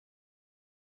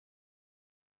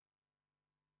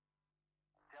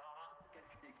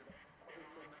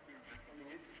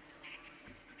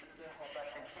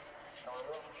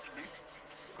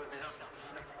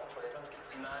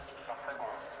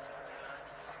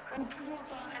Nous ne pouvons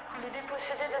pas. On est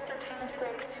dépossédé de cette fin de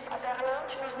siècle. À Berlin,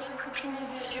 tu n'as même plus cligné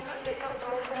des yeux, les portes de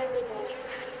Montréal de Bourges.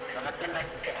 Je rappelle la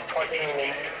 3e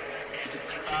minute du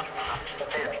départ qui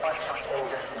s'appelle la phase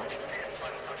synchronisation.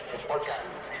 C'est trop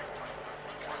calme.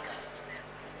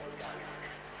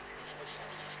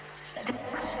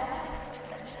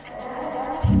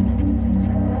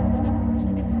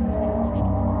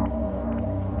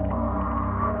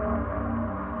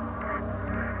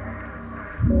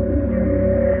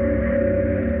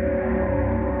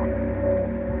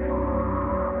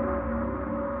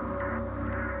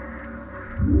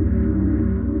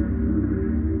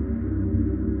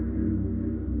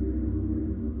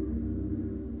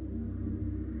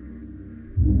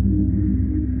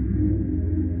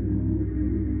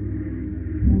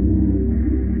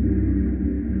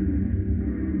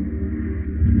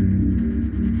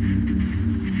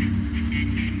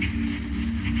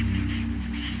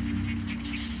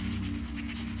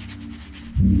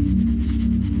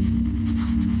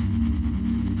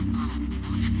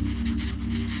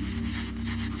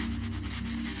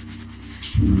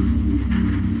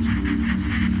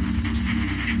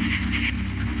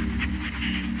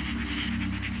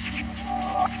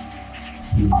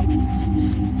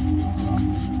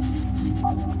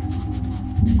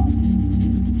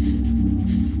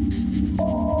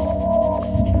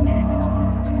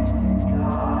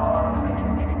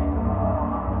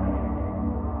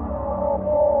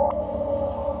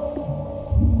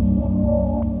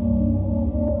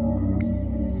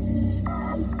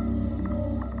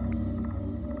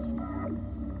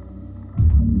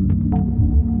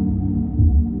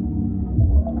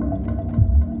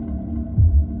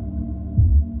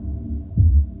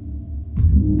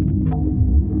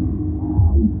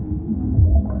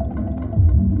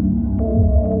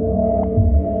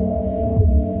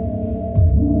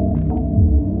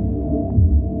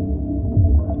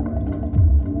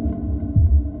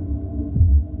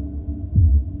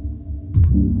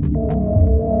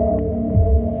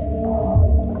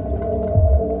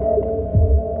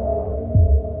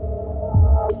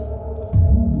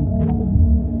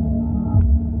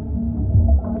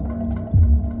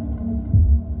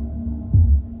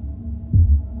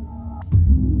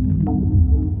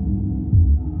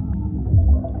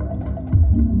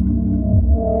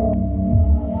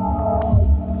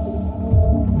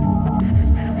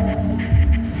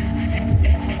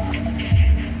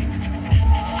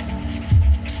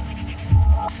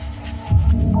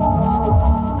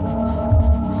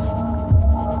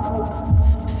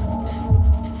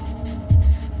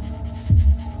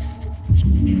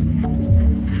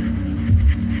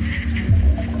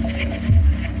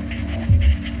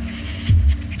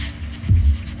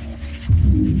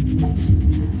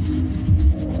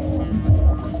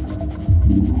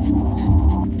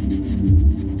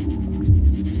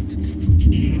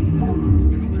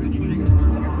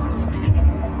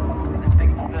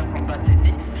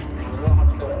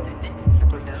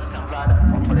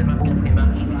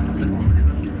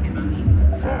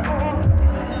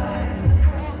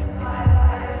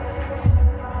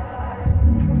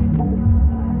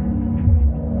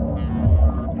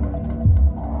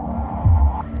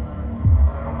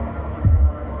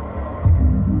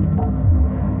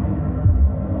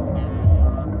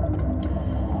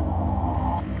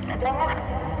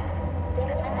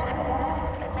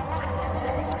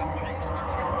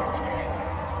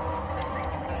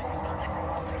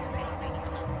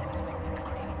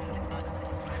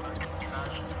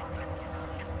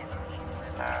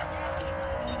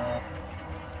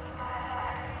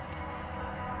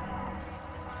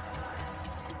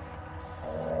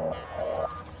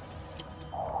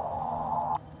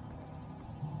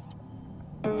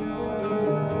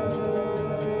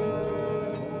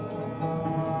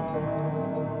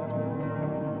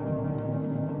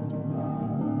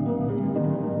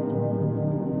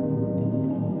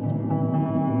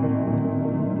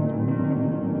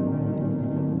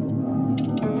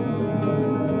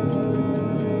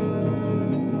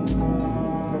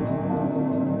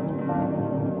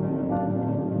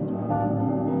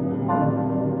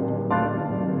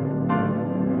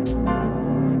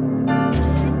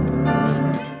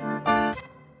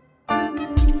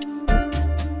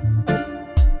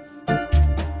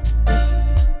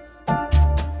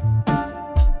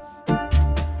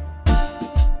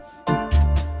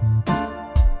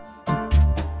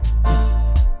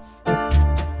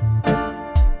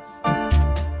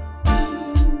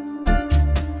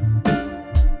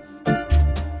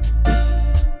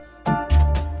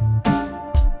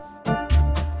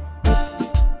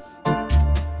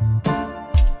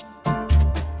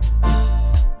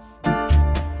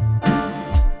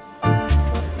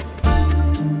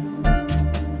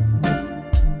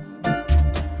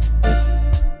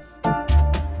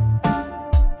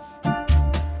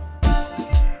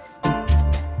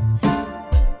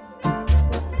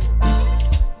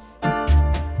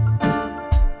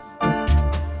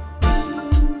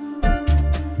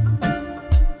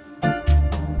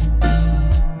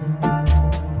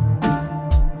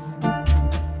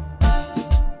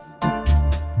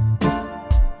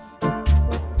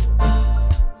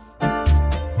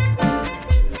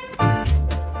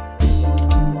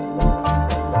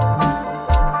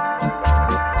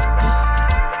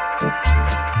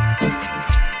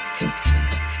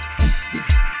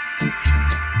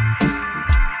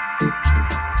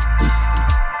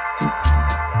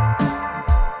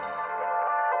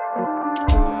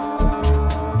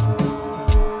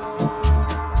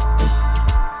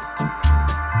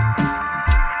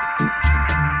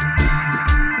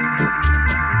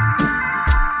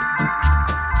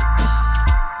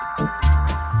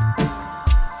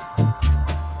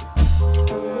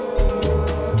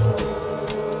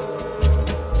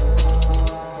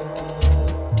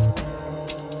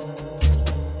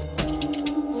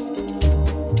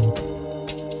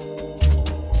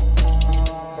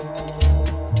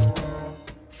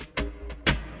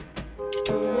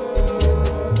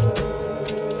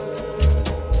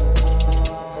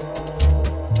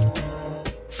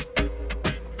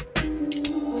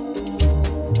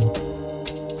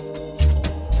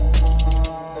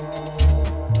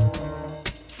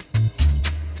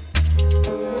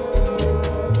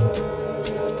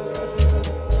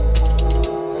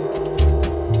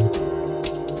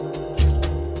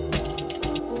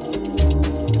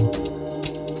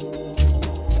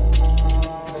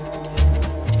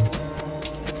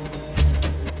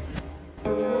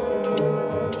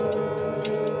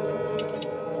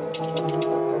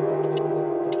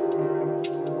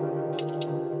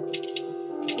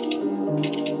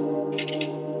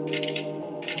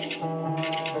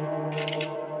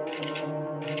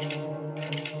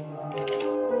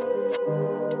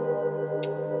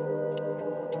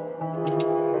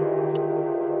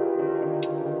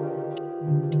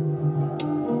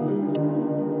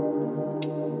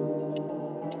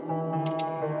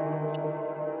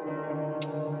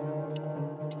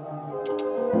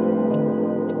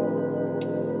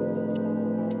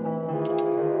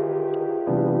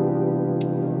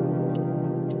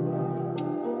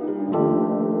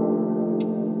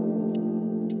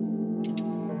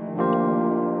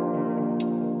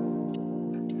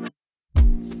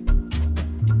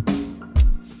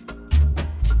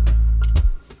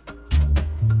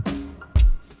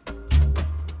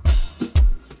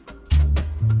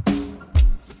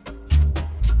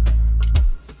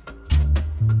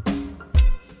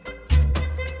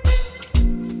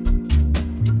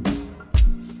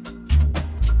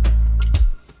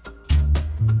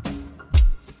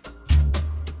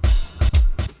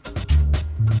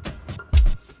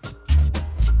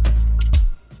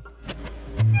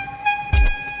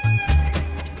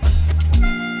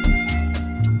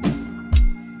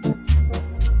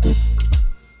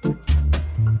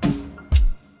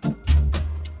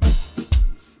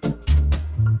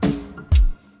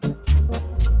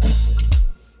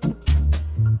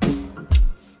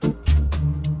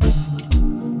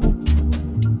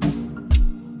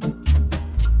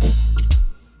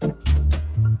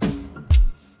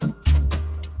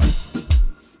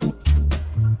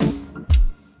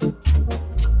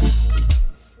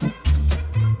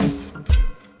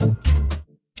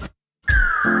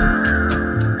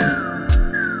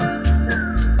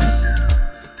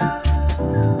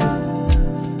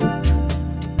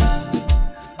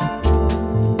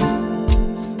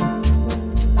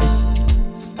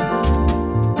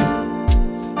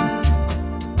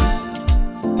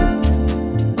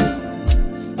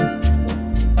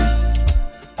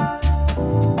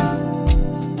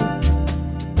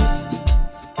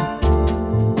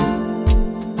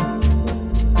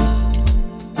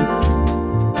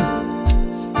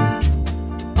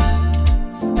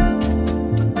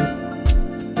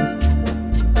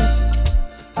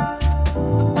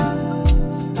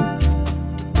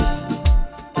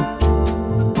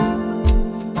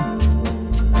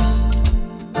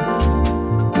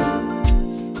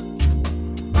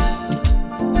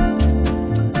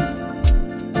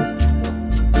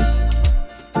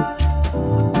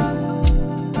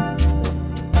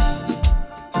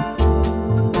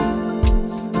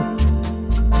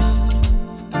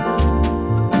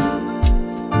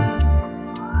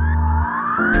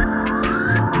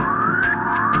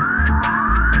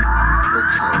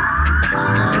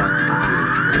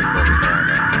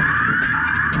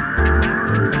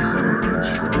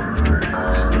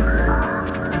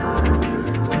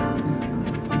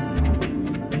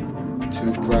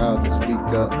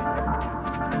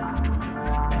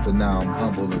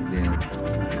 comfortable again.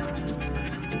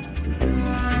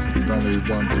 There's only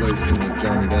one place in the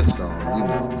journey, that's all, you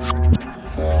know.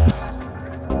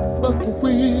 But for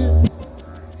real,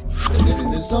 the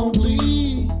ending is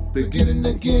only beginning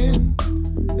again.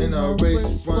 In our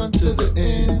race, run to the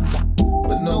end,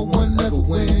 but no one ever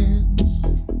wins.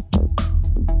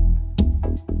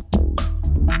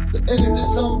 The ending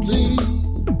is only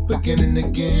beginning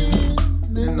again.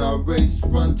 In our race,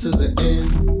 run to the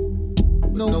end,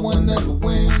 no one ever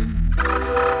wins.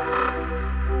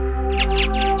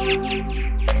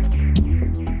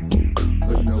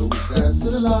 But no, that's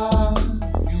a lie.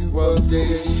 You rough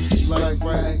days like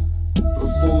right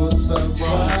before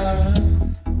sunrise.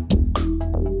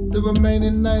 The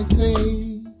remaining nights,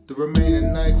 hey, the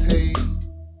remaining nights, hey,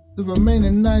 the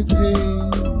remaining nights, hey,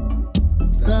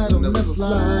 that'll never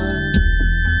fly.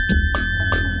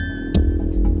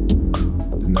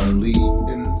 And only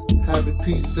inhabit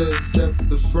peace except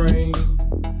the frame.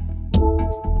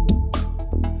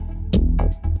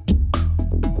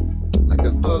 Like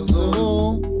a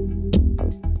puzzle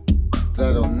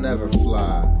that'll never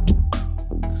fly,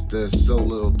 'cause there's so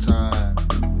little time.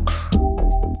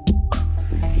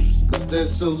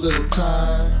 There's so little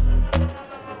time.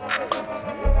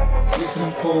 We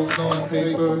composed on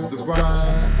paper the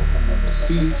rhyme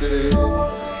ceases.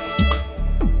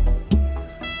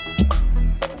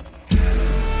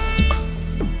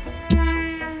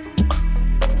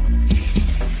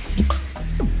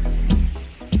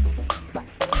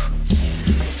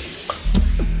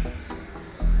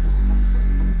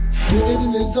 The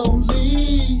ending is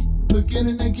only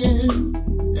beginning again,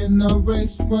 and our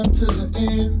race run to the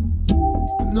end.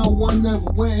 No one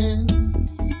ever wins.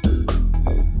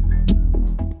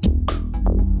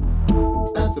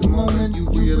 At the moment you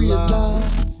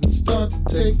realize and start to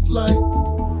take flight,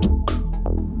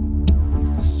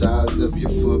 the size of your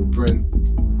footprint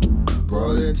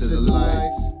brought into the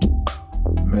light,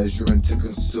 measuring to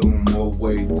consume more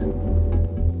weight.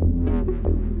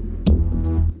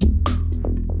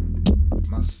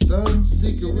 My son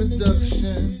seeking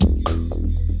reduction,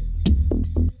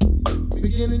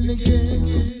 beginning again,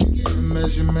 a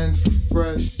measurement for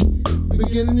fresh,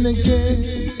 beginning again,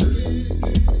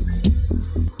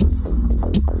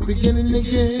 beginning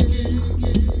again,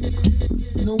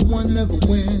 no one ever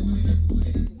wins.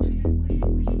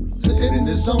 The ending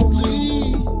is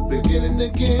only beginning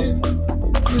again,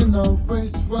 in our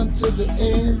race run to the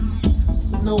end,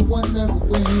 no one ever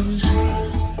wins.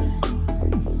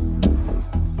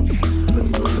 But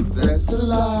no, that's a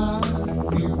lie,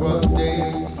 you rough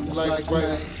days like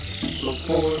right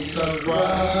before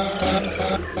sunrise.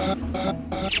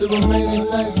 The remaining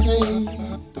nights, hey,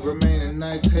 the remaining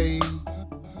nights, hey,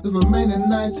 the remaining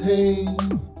nights, hey,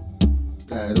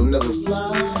 that'll never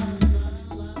fly.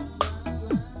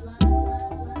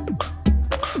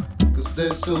 'Cause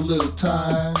there's so little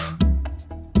time.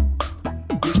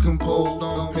 We composed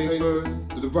on paper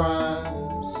the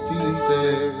rhyme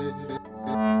ceases.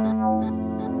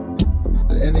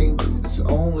 The ending is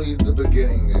only the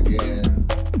beginning again.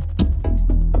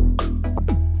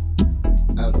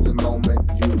 At the moment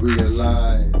you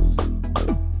realize,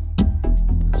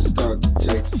 start to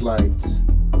take flight.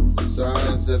 The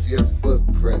size of your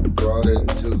footprint brought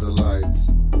into the light,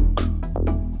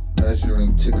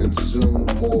 measuring to consume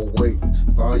more weight,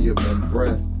 volume and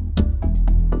breath.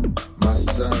 My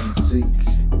son seek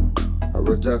a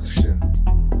reduction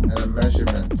and a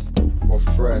measurement for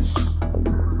fresh.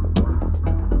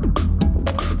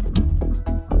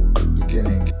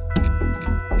 Beginning,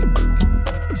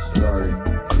 starting.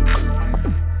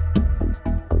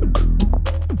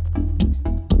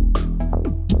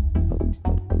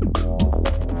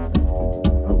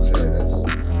 Okay, that's,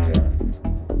 yeah.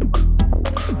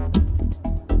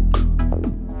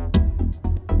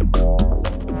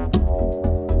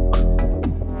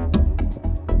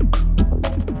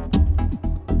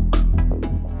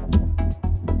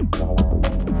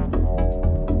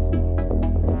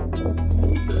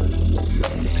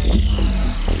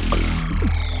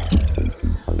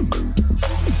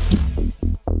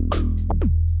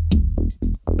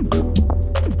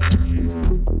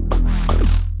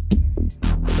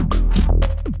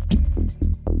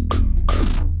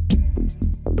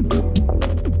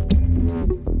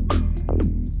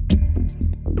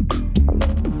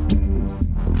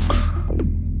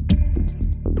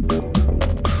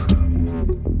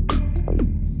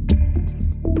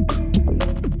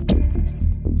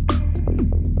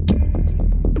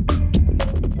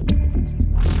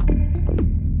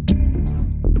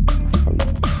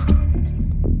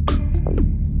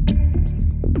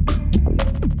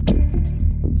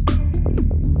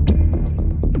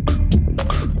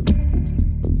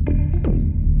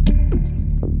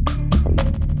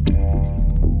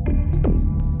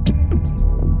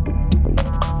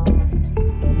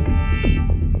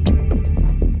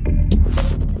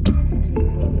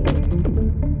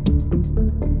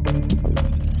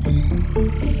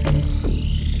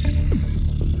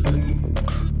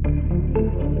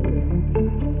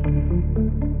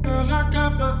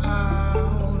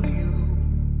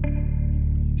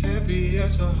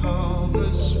 as a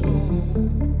harvest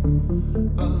moon.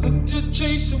 I look to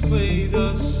chase away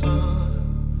the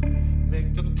sun,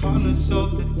 make the colors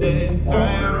of the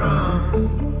daylight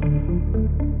run.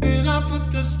 And I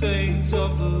put the stains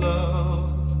of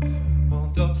love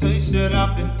on the place that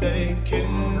I've been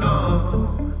thinking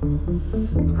of.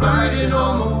 The writing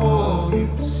on the wall you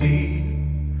see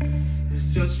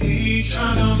is just me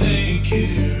trying to make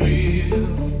it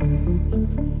real.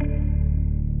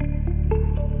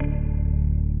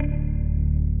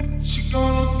 She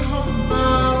gonna come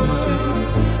my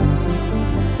way.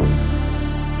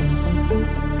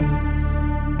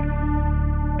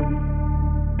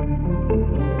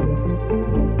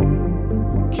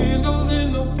 Candle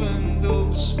in the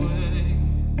window sway,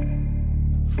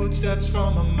 footsteps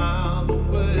from a mile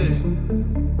away.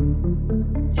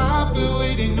 I've been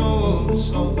waiting oh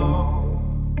so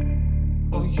long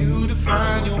for you to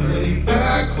find your way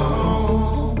back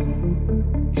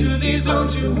home to these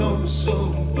arms you know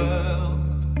so well.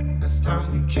 Last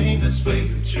time we came this way,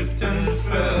 you tripped and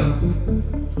fell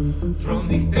from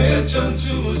the edge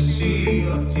onto a sea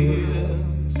of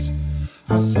tears.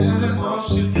 I sat and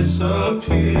watched you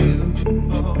disappear.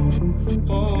 Oh,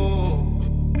 oh.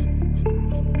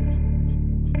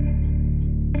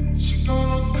 She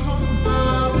gonna come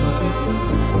my way.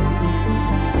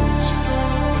 She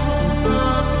gonna come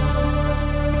my way.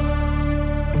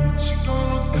 She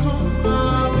gonna come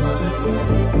my way.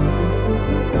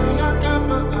 And I got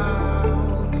my eye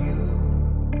on you,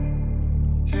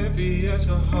 heavy as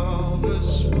a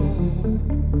harvest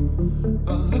moon.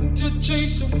 I look to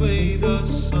chase away the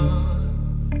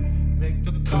sun, make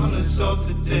the colors of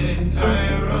the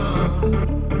daylight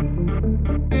run.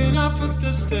 And I put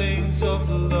the stains of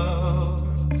love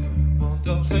on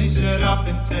the place that I've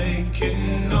been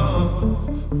thinking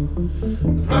of. The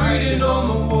writing on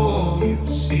the wall you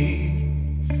see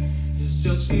is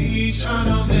just me trying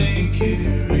to make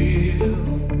it real.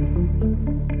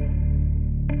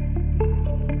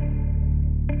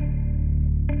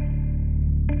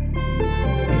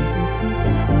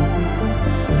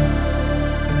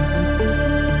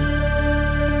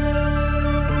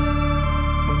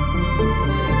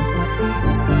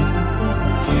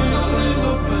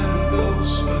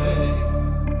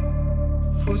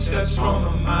 Footsteps from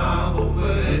a mile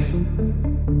away.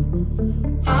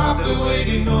 I've been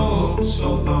waiting oh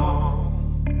so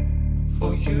long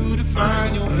for you to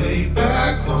find your way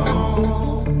back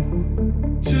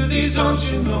home to these arms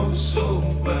you know so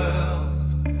well.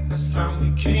 Last time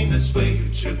we came this way,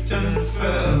 you tripped and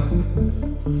fell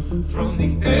from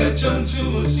the edge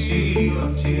onto a sea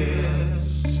of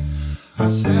tears. I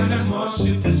sat and watched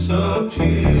you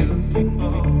disappear.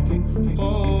 Oh,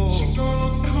 oh. She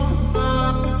gonna come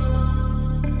my way.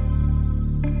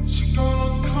 She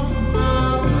gonna come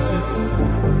my way.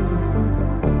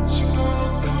 She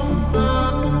gonna come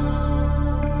my way.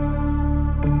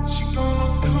 She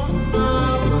gonna come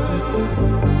my way.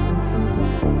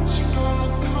 She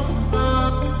gonna come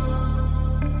my way.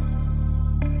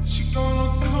 She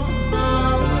gonna come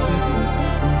my way.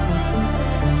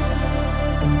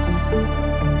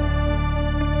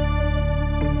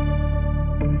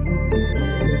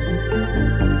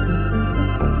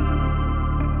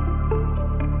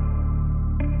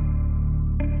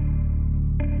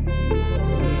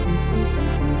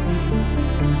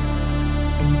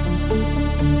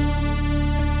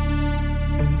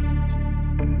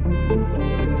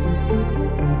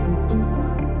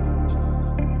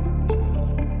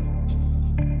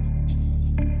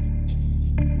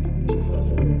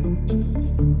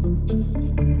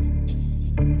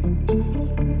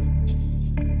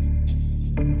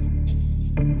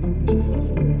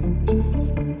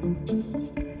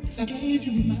 If I gave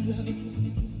you my love,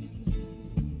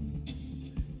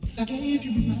 if I gave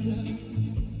you my love,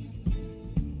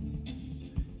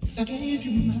 if I gave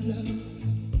you my love,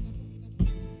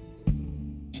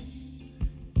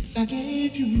 if I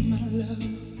gave you my love,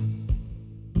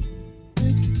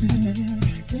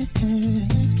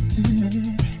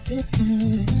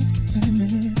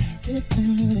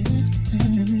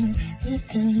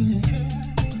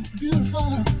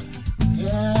 beautiful,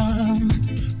 yeah.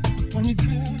 When you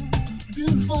care,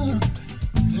 beautiful,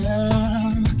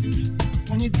 yeah.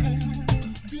 When you care,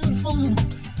 beautiful,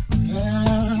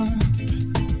 yeah.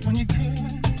 When you care,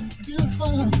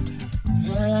 beautiful,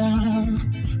 yeah.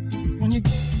 When you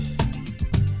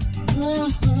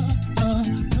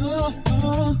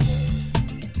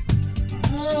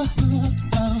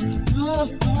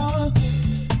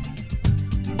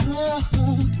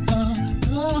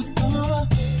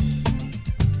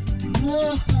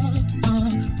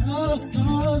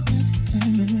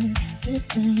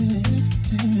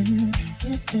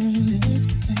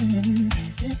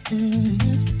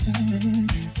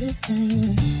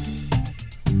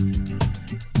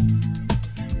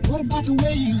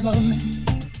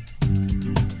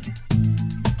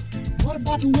What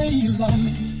about the way you love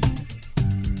me?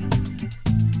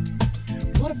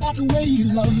 What about the way you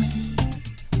love me?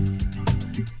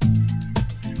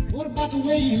 What about the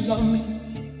way you love me?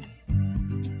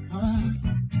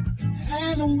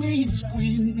 And the way you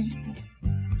squeeze me.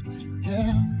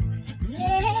 Yeah,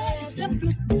 yeah, it's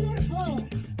simply beautiful.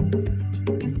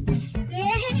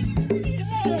 Yeah,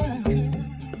 yeah,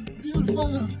 beautiful.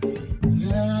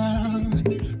 Yeah,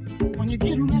 when you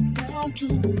get right down to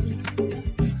it.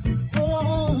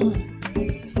 Oh,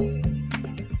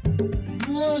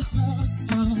 oh,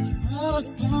 oh, oh,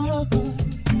 oh.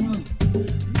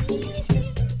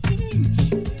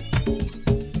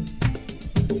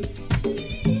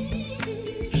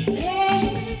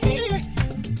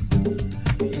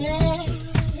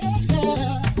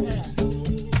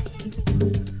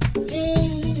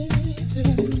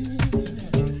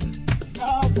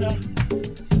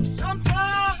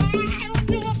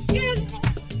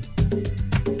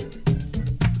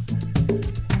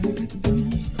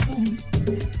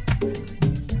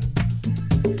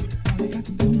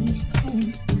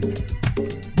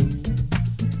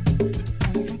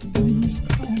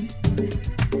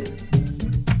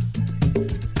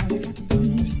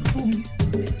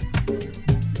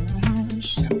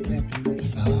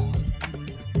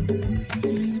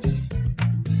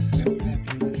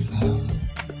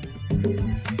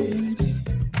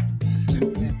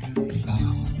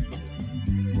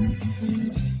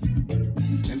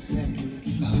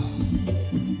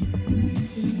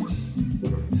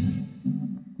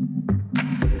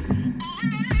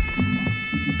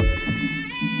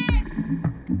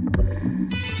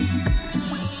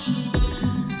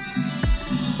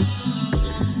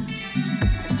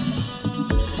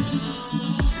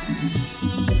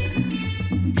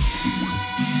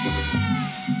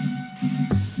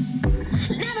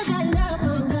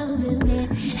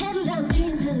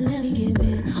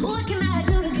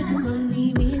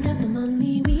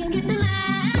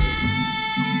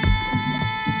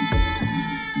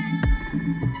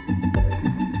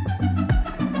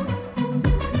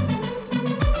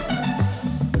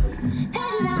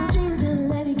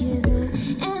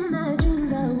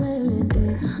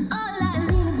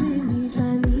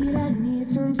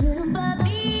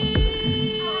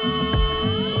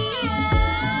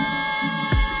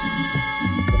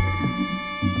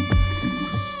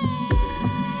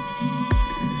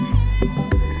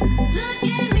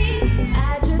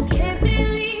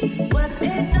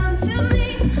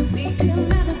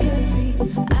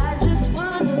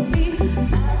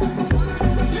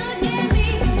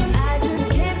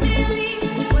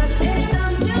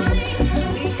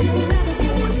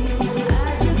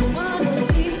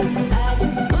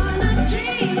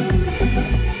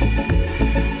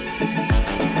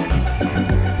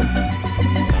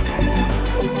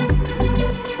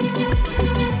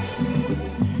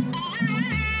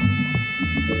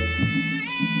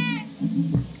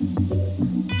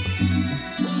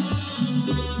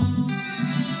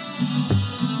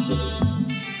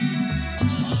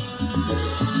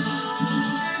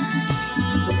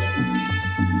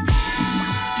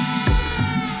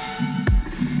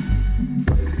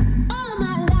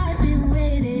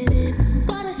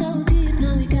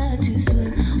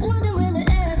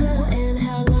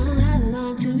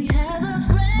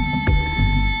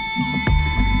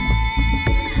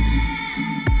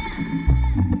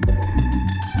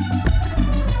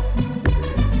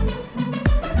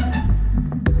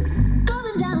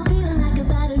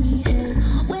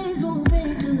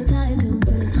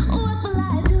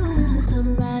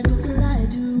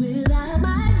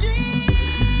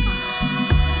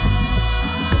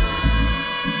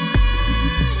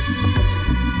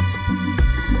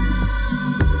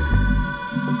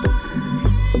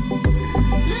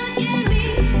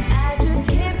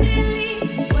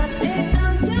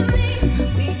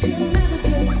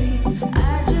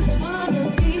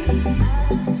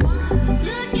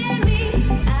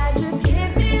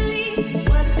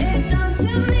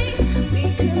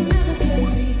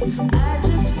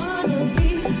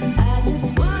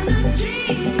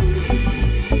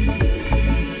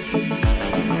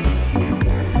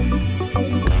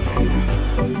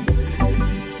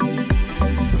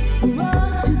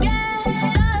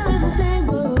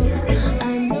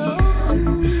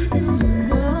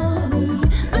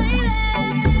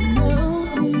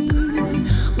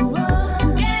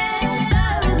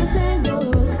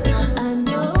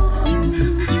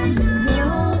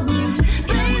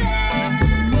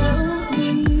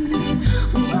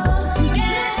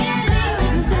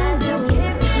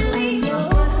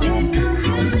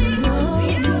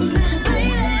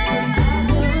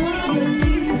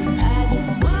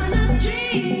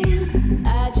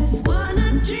 I just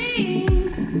wanna dream.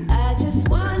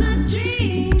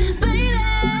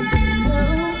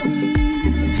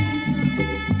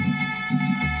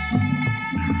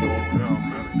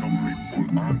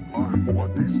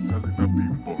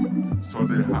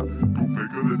 Du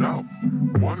figured it out.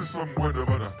 Wanted some weather,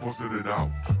 but I forced it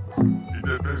out. I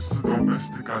det bästa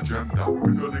domestic agenda.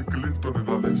 Bitter Clinton in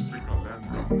the listing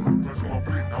calendar. Press my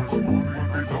brain, now it's more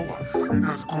than lower. In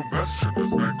as conversion,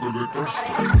 as man could have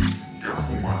dusted.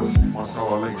 Fuma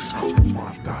salvation.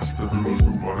 Fantastic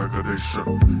little paradation.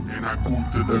 In a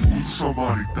good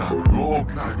Samaritan. No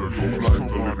glider, no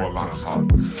blind, no balance.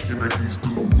 In a feast to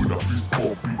look with a feast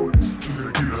poppy. In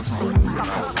a killer time with a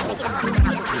house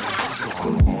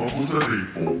almost a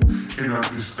rainbow. In a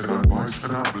mist and a vice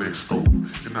and a blaze go.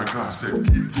 In a glass and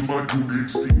key to my good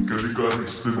instinct. And a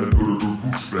garist in a little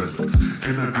bootsbelt.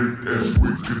 In a great ass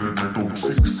wicked and a dog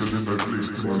six. And in a place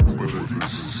to my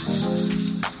melodies.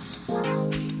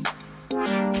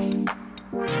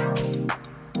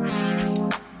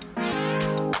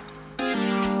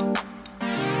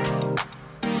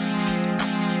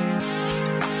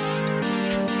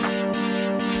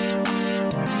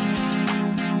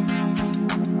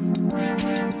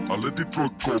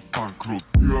 Detroit go bankrupt.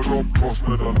 Europe lost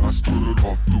när alla större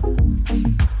rakt upp.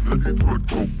 När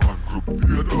Detroit go bankrupt.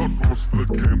 Europe lost the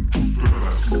game to the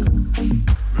rest.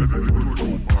 När Detroit go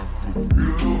bankrupt.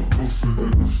 Europe lost när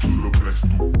alla större bläst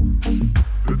upp.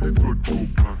 När Detroit go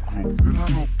bankrupt.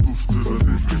 Europe lost när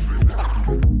alla större bläst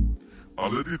upp.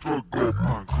 Alla Detroit go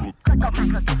bankrupt.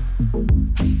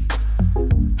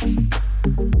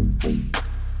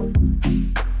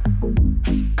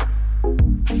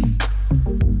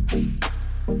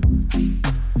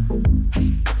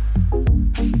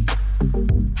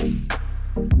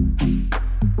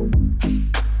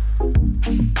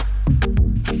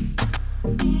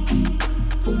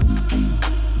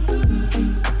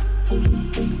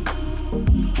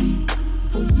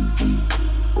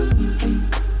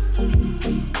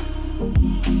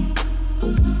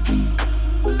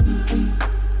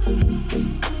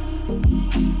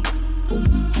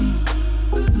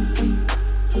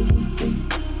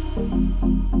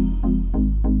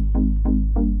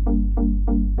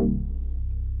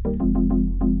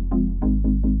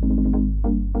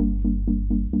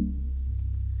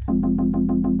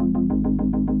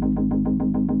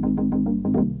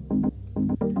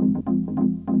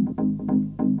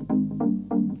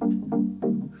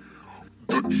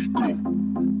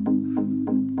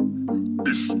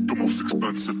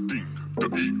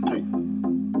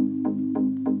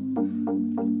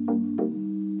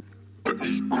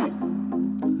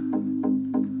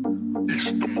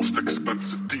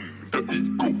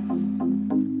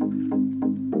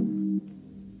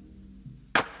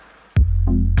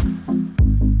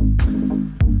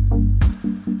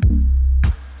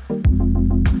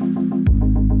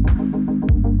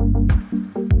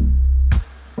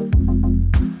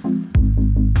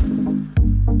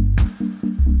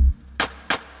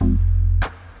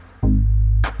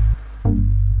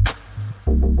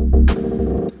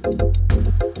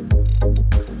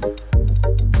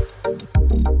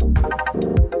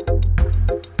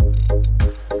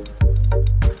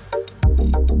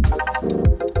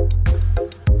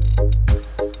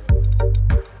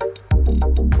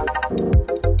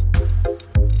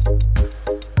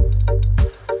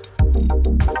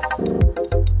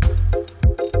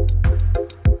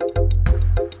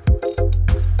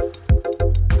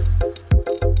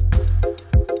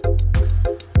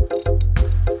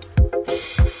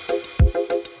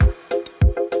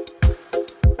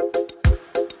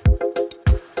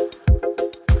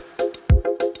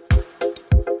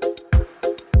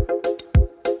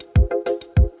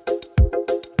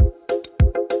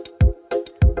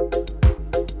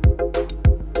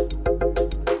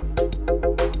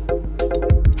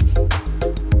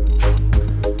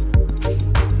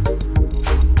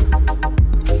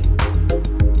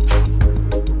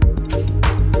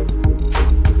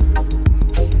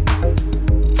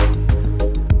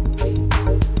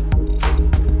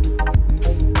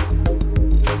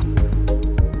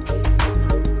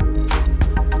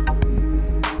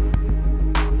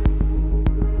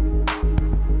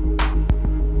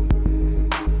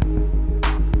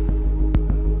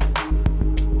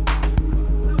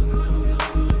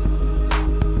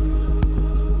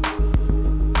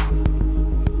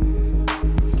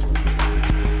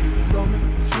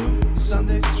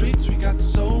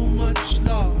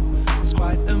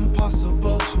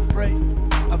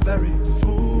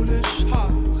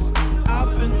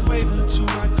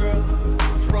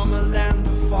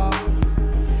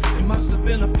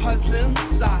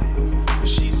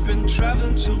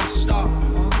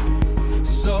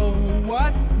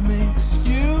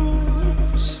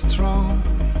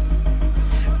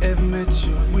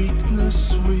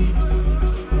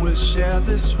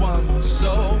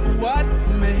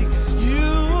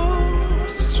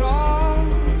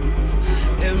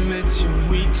 admit your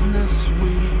weakness,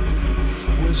 we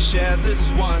will share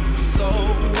this one. So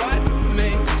what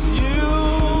makes you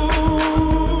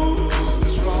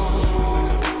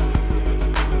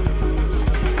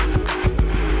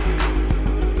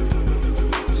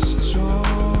strong?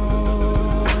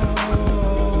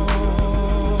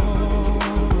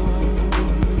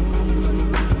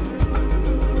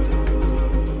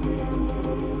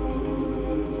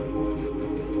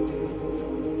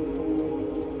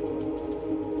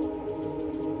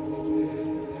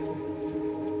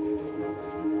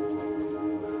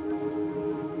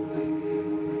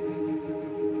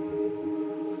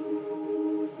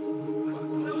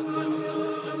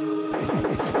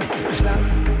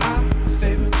 Climbing our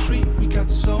favorite tree, we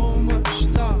got so much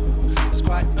love. It's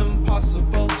quite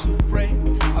impossible to break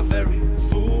our very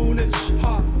foolish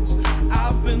hearts.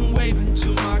 I've been waving to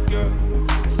my girl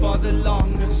for the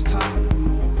longest time.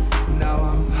 Now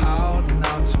I'm howling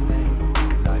out her name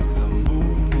like the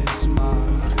moon is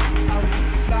mine. Are we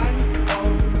flying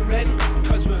already?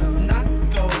 'Cause we're not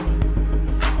going.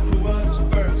 Who was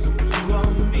first? You or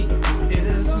me? It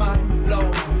is mind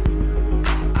blowing.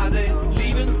 Are they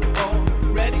leaving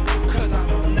already? 'Cause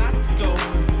I'm not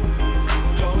going.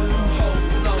 Going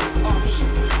home's no option.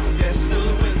 There's still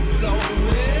a wind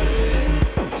blowing.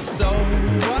 So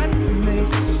what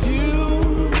makes you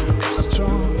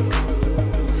strong?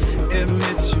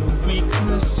 Admit your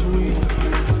weakness, we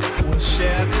will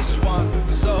share this one.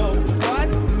 So what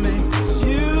makes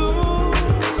you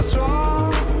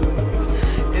strong?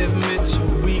 Admit your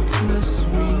weakness,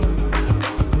 we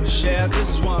will share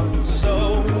this one. So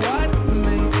what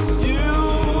makes you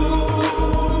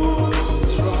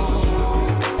strong?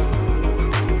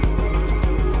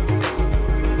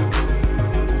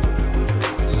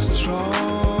 Strong.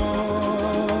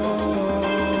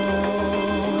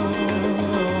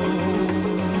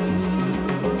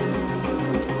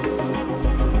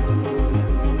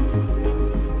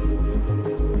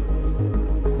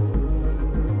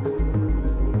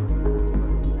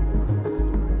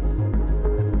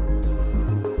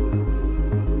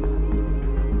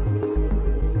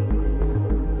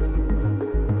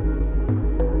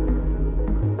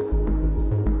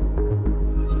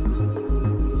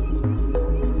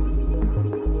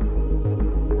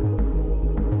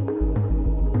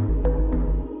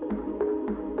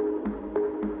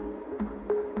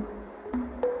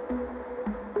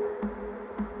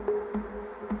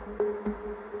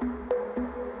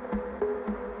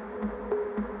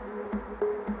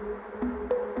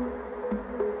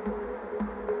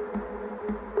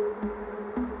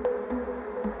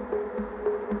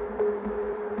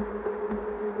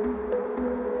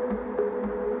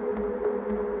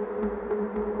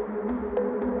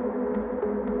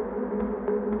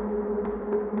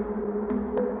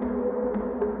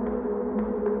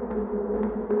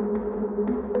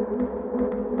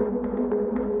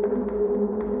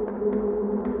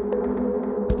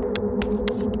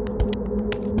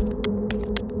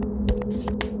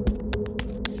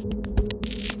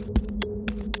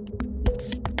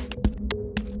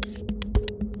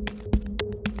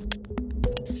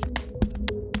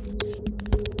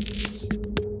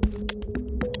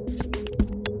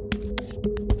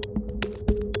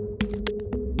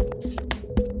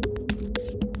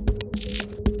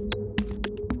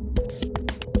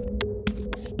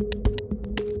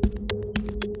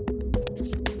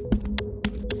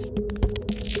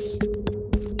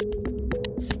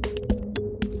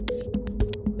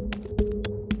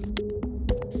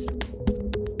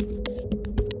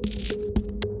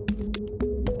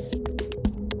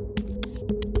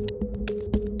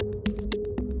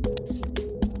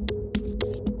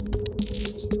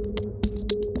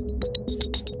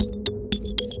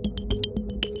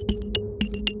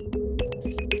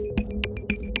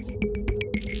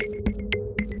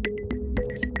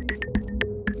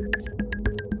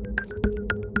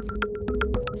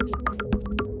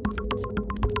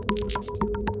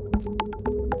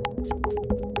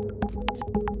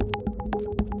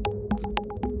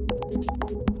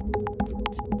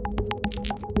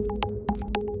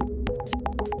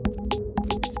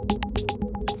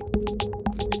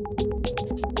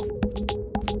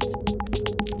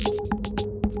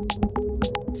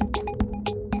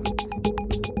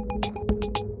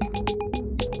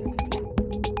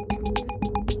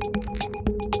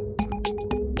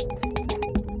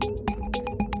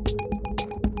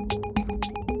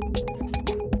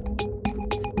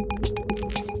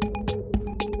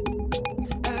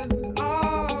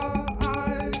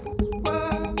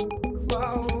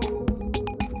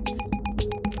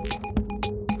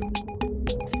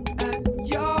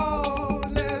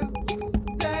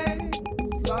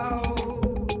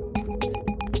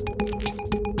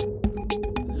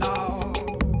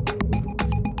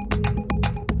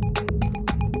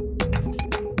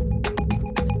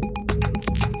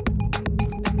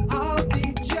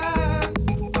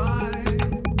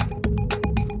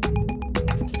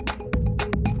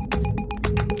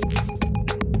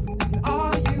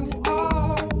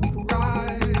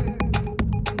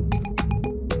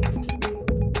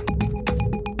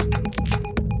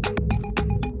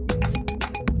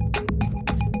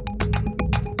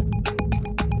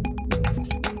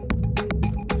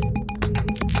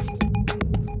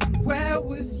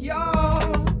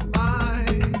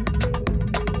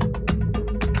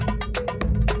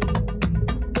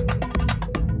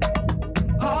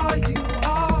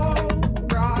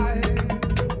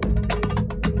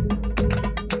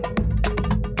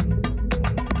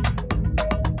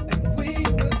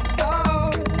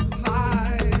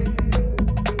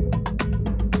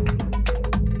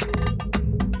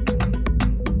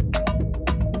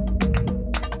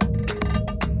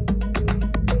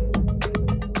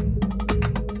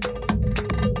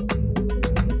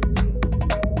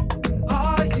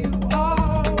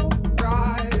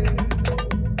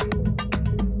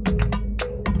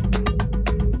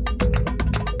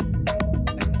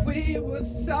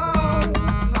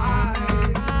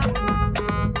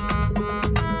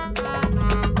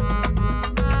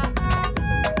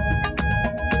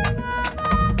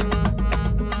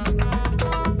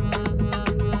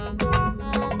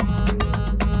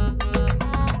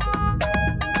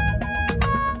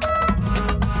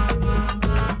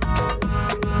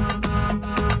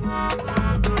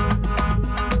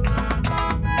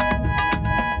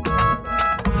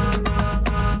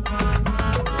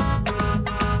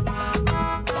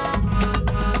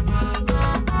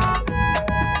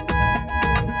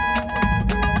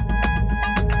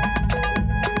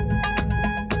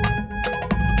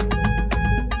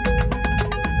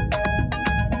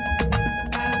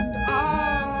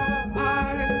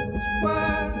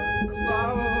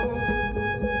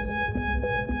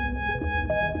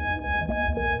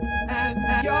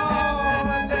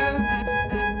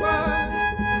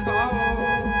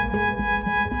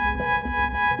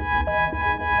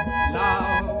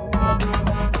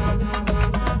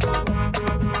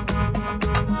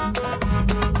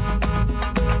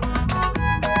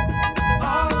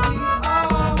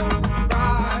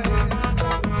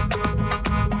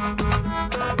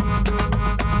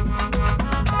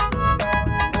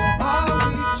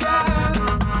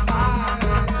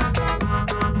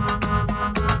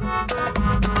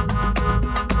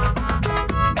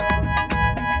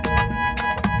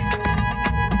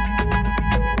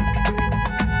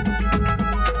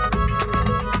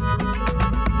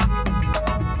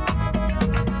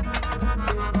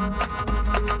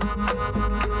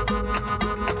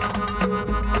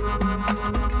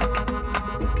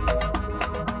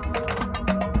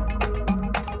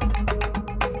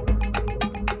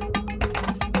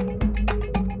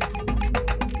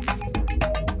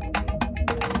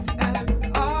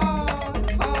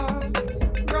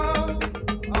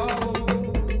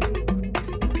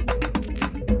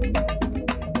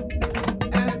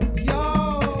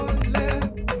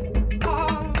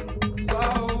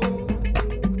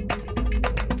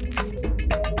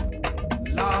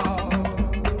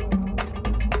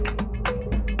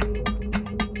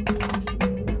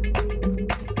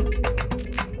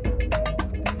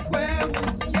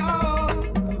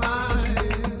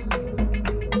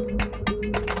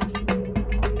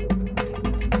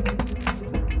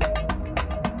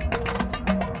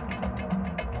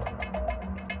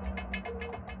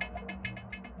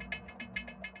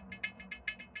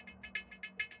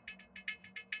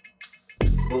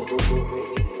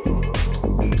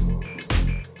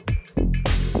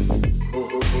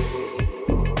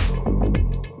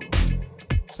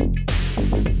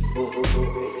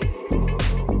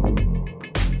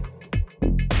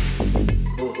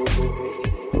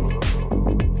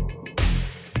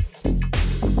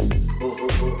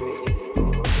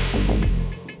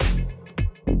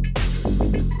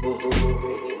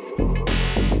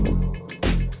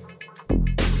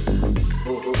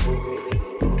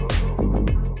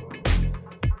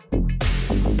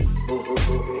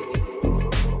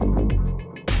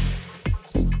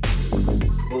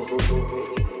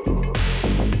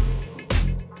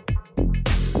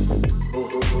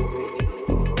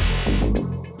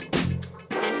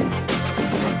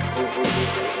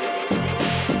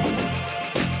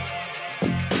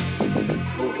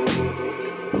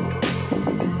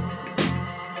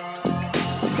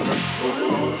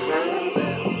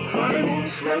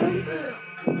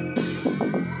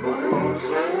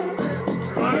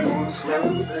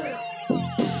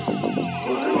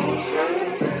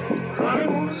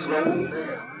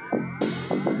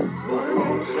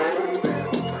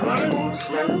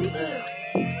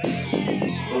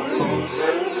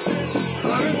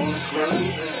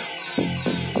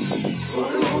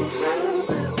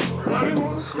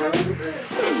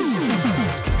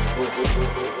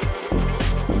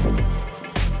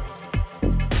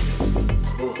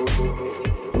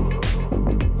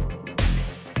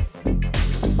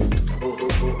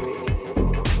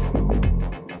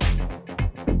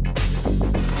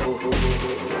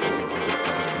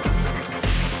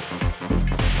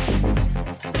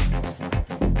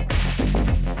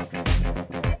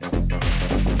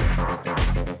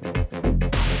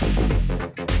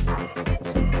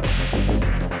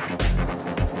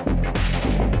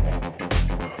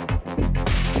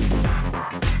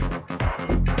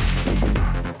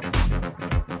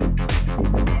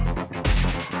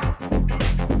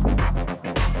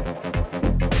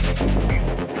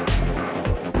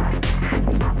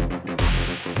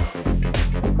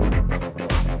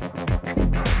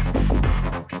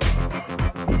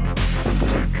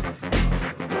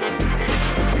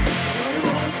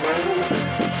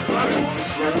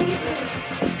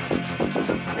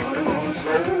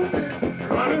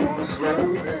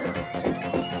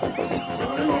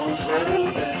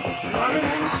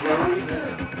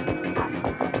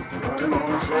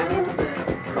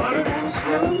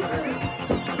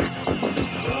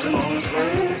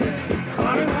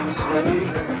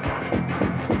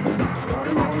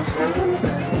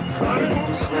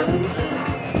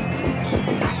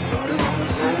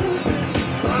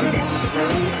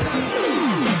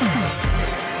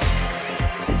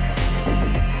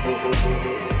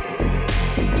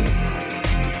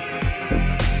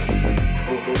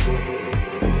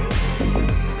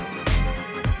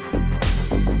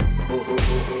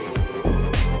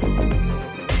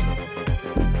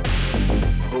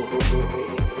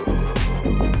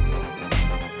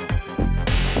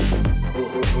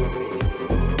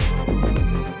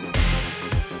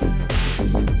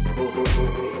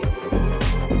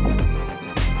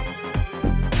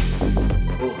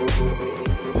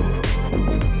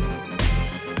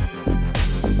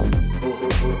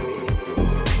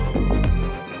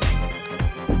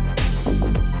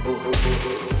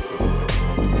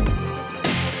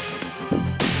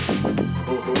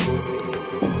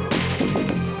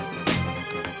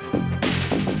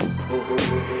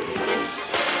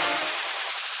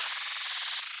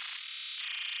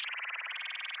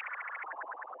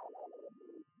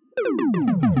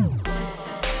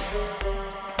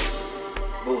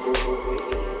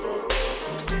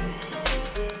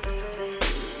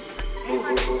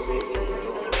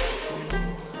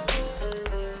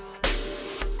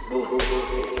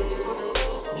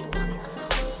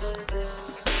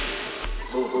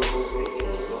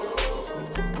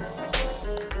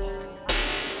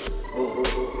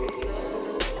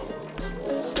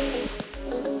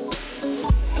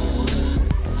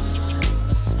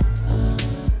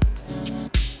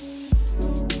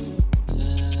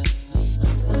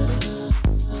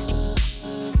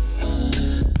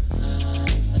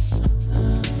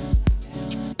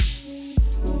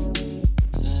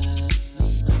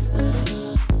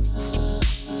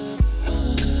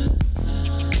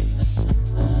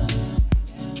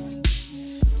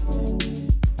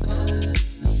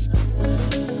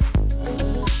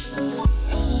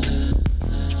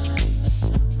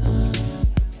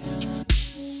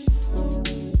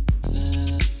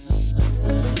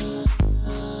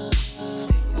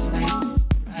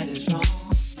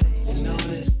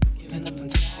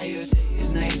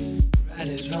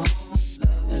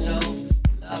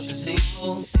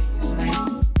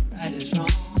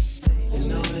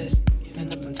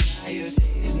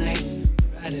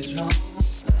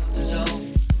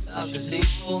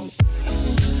 Acquisito.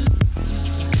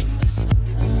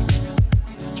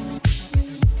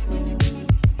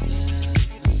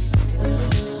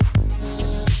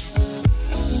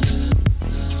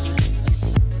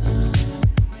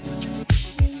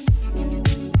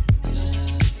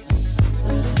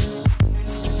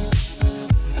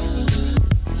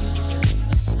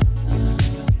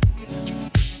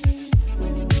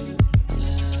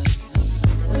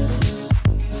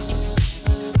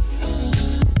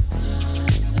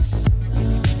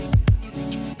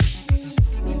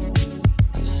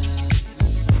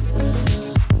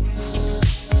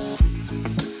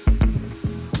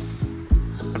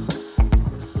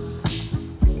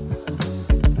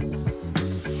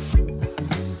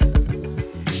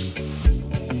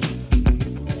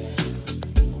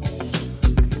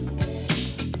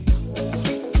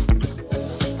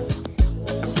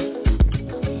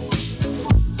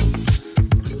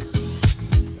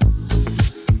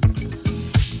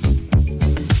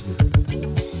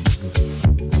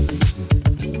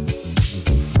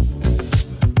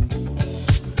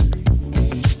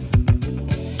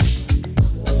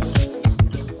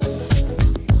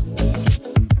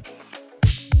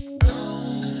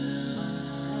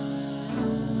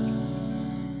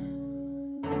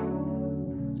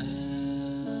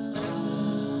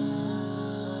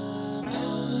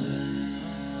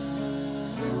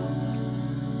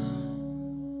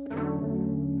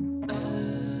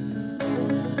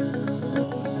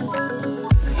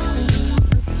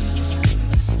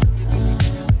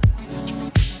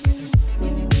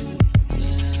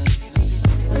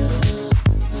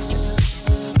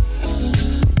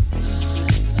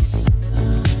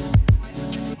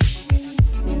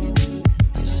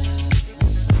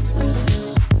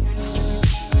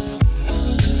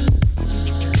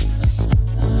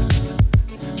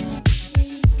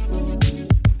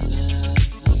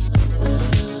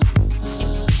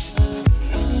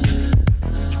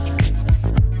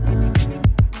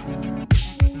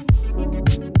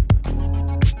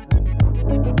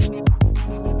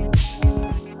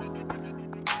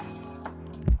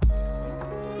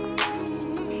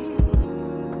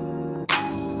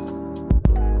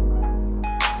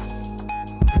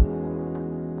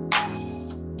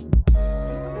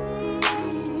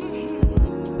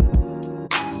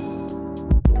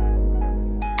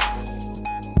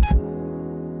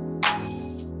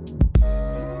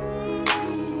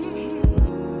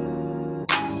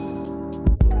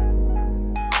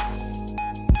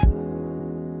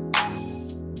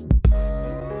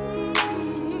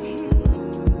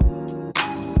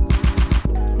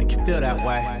 Feel that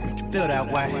way, make you feel that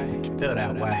way, make you feel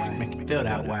that way, make you feel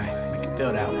that way, make you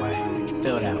feel that way, make you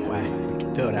feel that way, make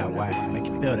you feel that way, make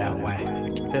you feel that way,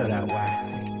 make you feel that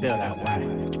way,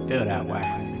 make you feel that way,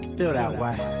 make you feel that way, make you feel that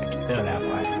way, make you feel that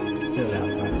way, make you feel that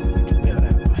way, make you feel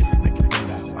that way, make you feel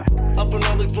that way. Up and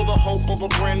early for the hope of a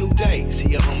brand new day.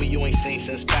 See a homie you ain't seen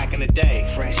since back in the day.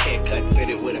 Fresh haircut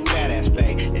fitted with a fat ass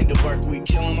fade. Into work week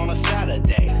chillin' on a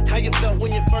Saturday. How you felt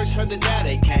when you first heard the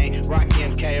daddy came?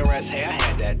 Rockin' KRS, hey I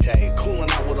had that tape. Coolin'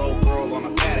 out with old girl on a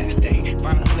fat ass day.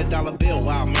 Find $100 bill,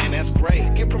 wow man that's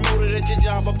great. Get promoted at your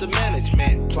job up to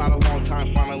management. Plot a long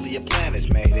time, finally your plan is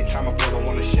made. Every time I feel I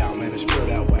wanna shout, man it's real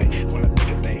that way. When I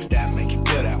think of things that make you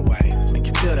feel that way. Make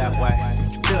you feel that way,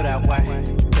 make you feel that way,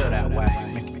 make you feel that way,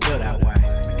 make you feel that way, make you feel that way,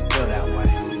 make you feel that way,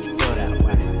 make you feel that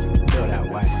way, make you feel that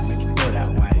way, make you feel that way, feel that way, feel that way, feel that way, feel that way, feel that way, feel that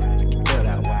way, make you feel that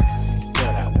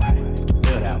way,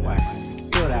 make you feel that way,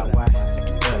 feel that way,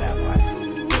 feel that way, make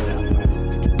you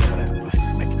feel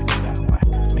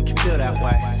that way, make you feel that way,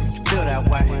 feel that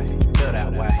way, feel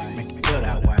that way, make you feel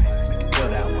that way, make you feel that way, feel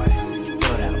that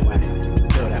way,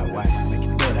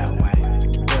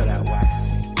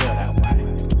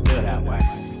 feel that way, feel that way, feel that way,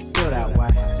 feel that way,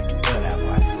 feel that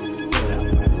way,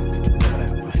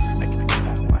 make you feel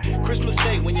that way. Christmas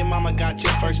Day when your mama got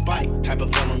your first bite. Type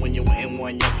of feeling when you went and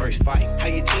won your first fight. How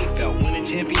your team felt when a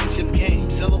championship came.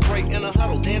 Celebrate in a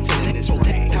huddle, dancing in this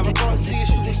rain. Have a thought, see a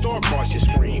shooting star across your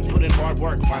screen. Put in hard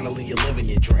work, finally you're living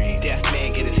your dream. Deaf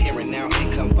man get his hearing now,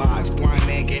 income vibes. Blind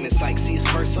man gain his sight, see his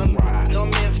first sunrise. Dumb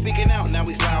man speaking out, now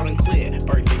he's loud and clear.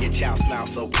 Birthday your child smile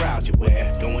so proud you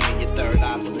wear. Going in your third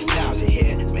eye for nostalgia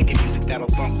here. Making music that'll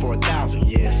thump for 1,000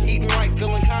 years. Eating right,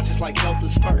 feeling conscious like health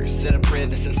is first. Said a prayer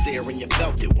that's sincere and you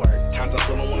felt it work. Times I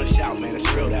feel I wanna shout, man,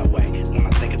 it's real that way. When I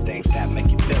think of things that make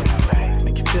you feel that way.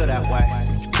 Make you feel that way,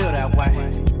 make you feel that way,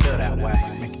 make you feel that way,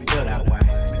 make you feel that way,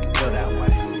 make you feel that way,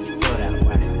 make you feel that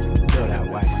way, make you feel that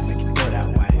way, make you feel that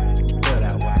way, make you feel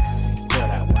that way, feel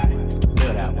that way,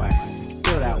 feel that way,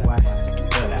 feel that way, feel that way,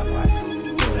 feel that way,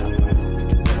 feel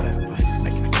that way,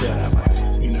 make you feel that way.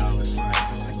 You know, it's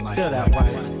like Feel that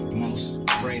way. most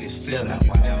greatest Feel feeling that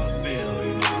you way. can ever feel,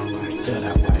 you know. Feel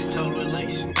that way. Total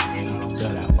relation, you know.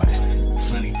 Feel that way.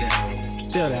 Sunny day.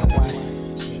 Feel that way.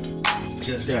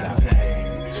 Just Feel got that way.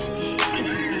 paid.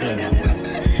 Feel that way.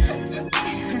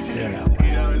 Feel that way.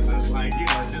 You know, it's just like, you know,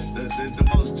 just the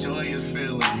most joyous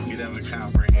feeling you could ever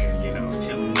comprehend, you know,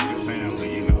 chilling with your family,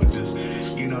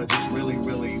 you know, just really,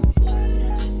 really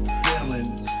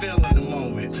feeling the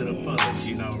moment to the fullest,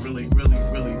 you know, really, you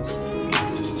know,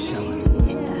 just chilling.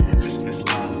 It's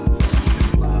love.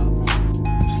 It's love.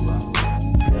 It's love.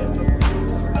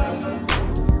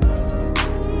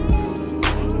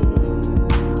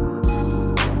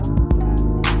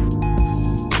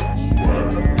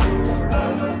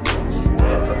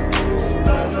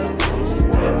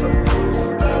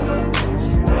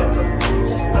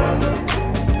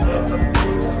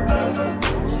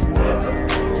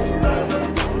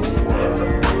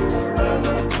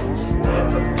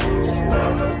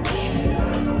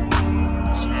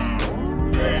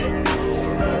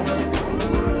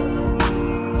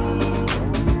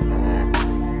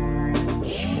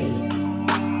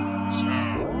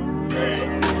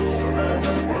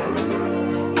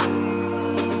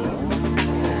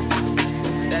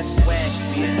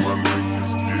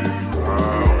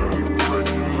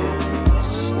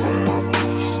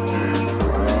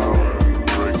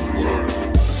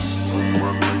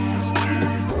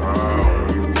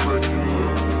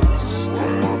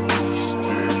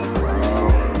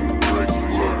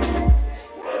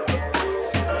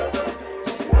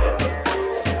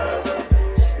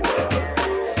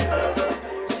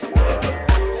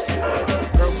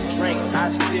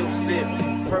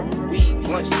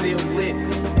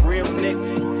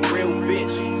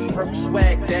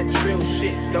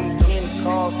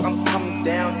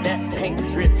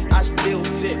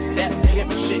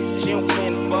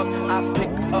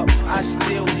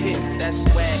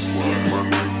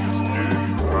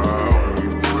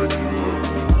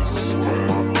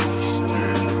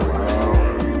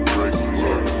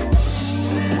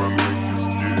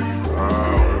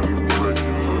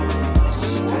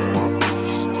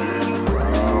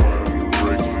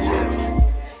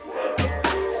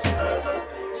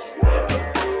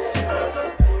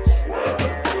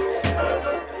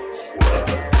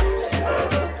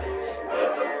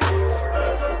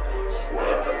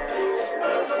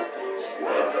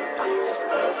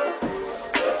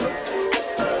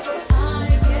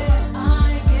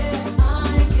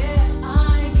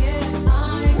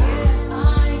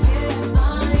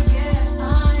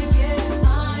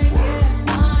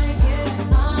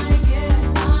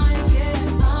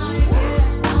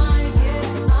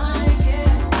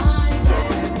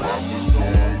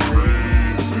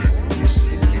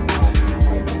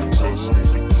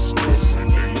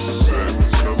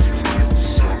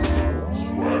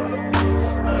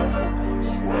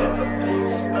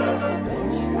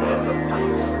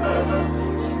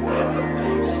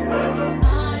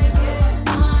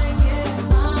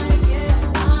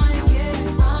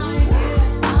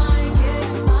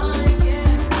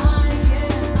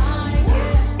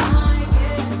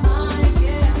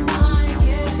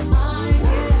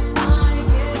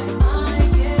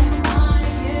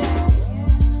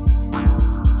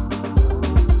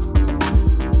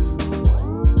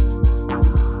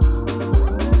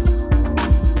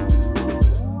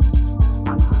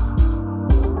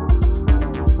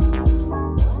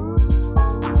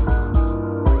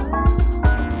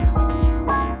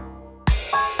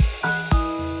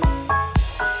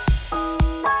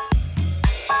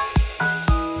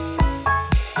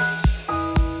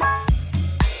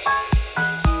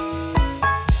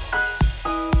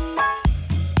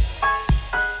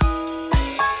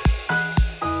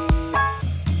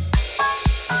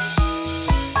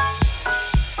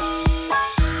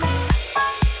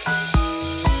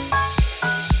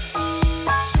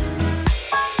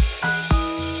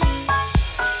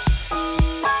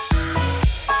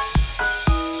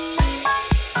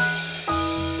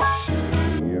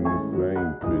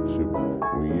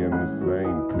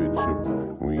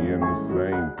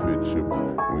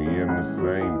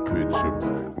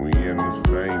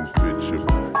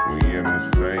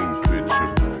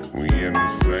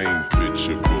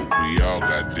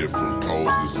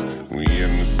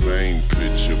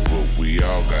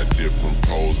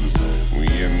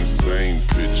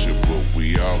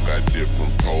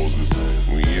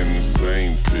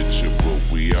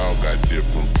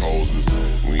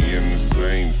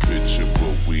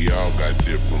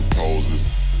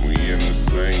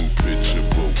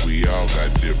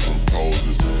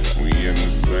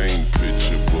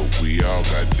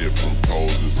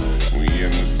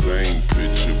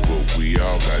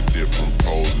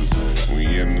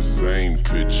 We in the same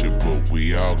picture, but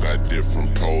we all got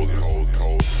different poses.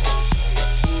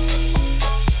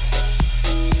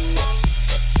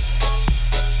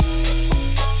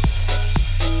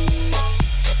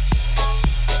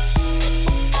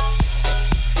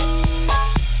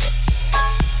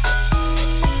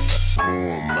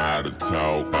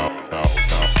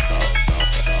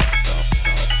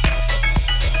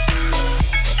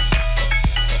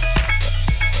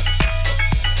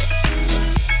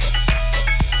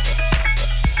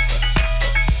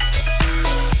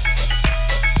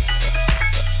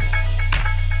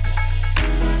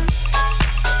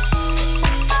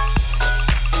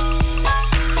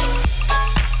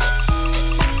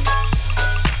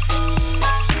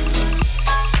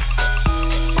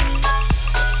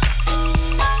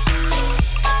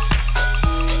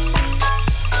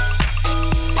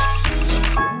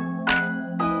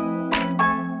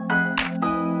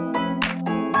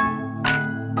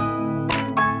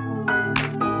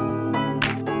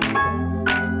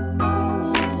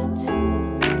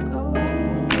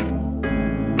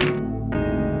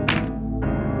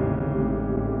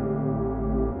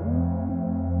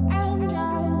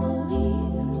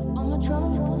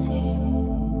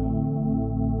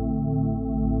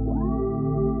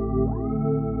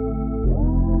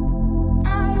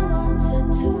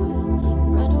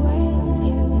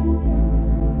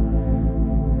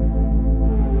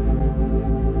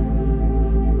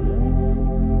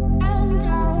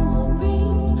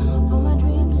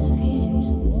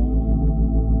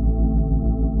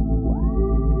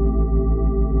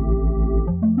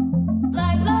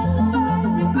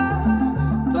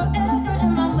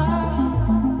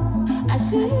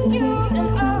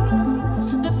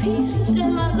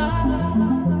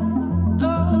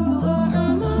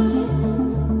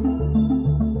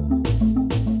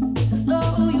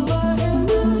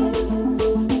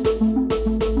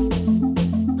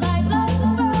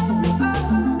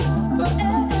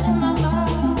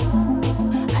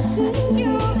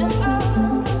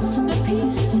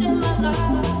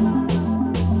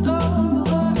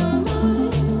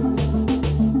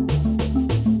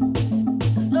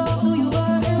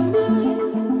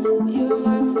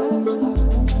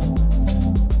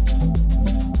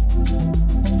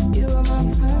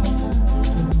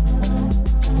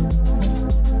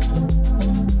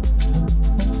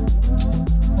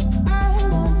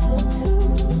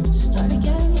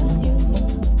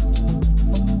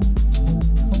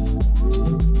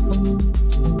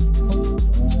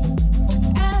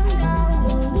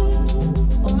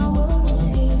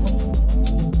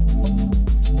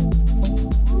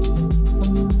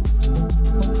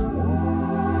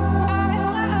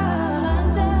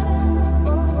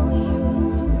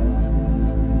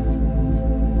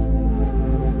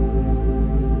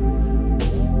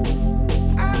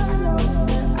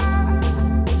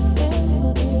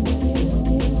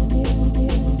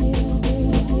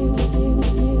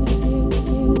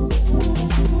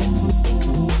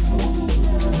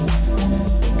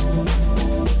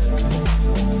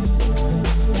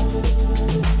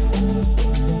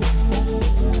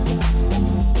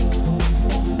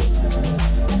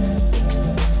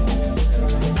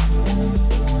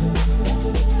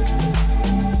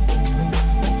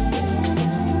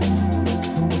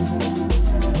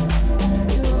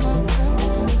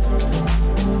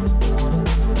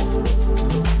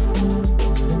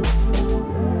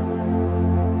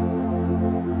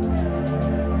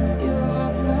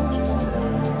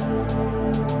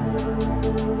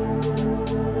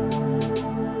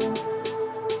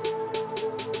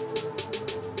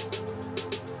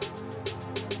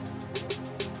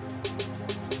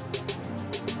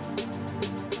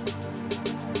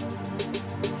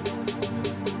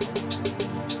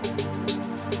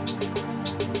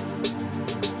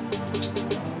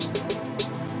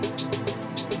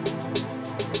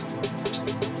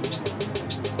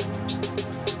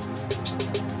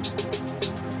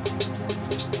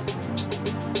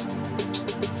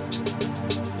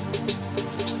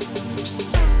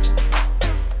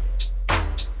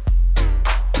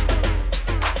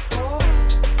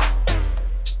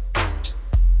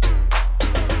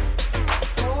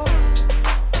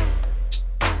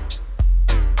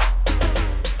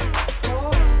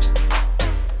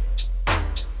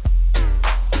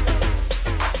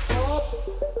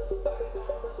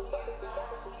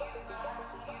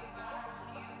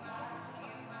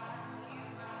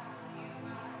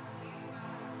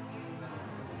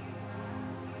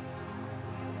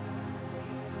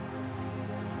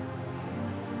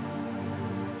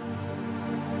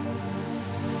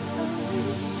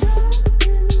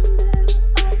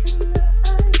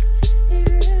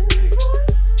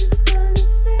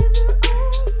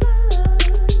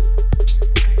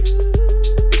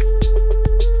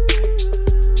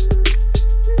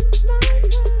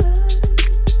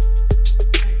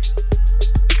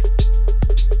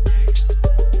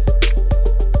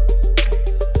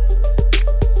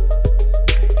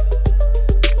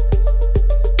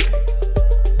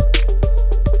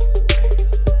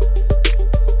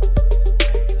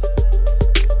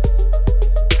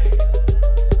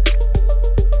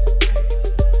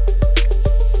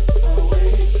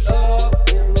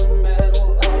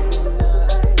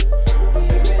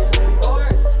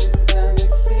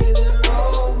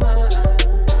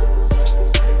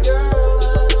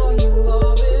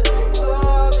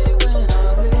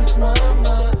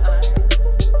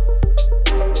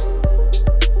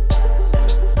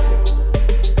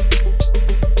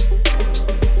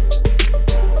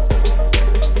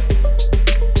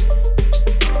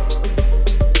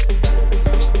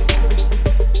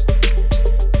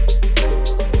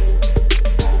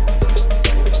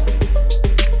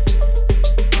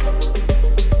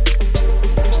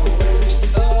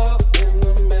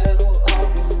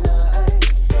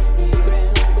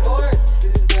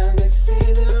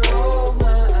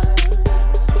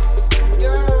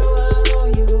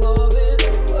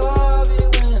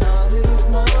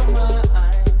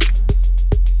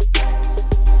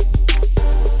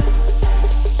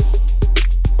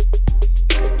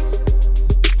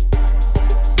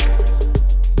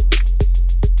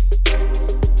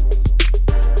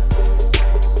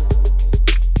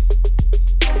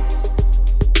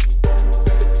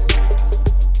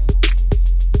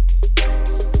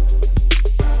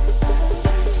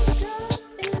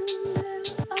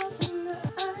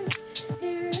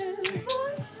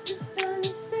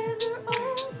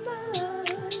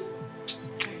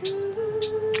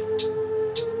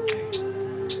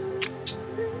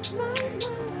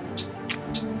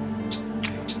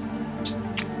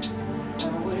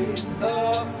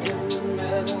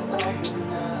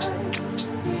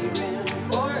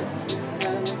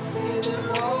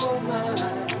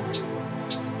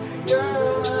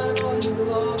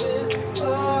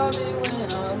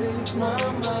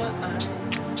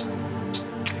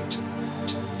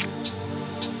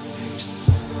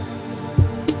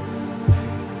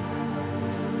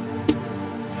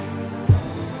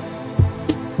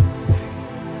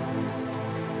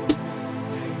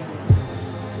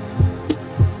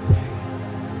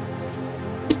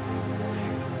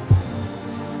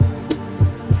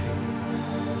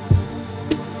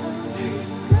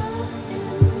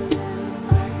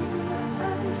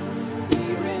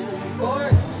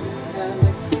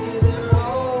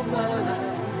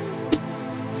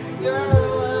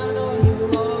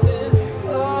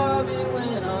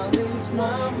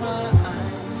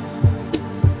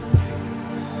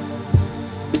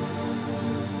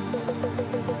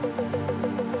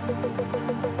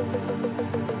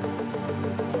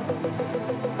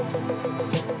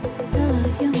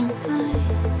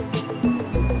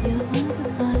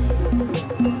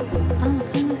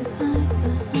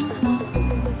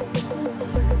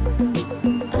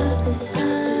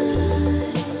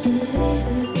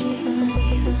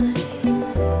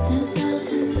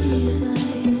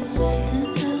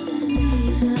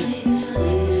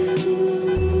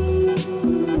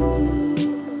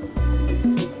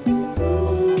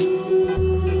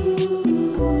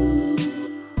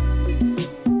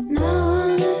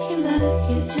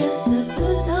 just a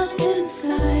blue dots in the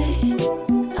sky.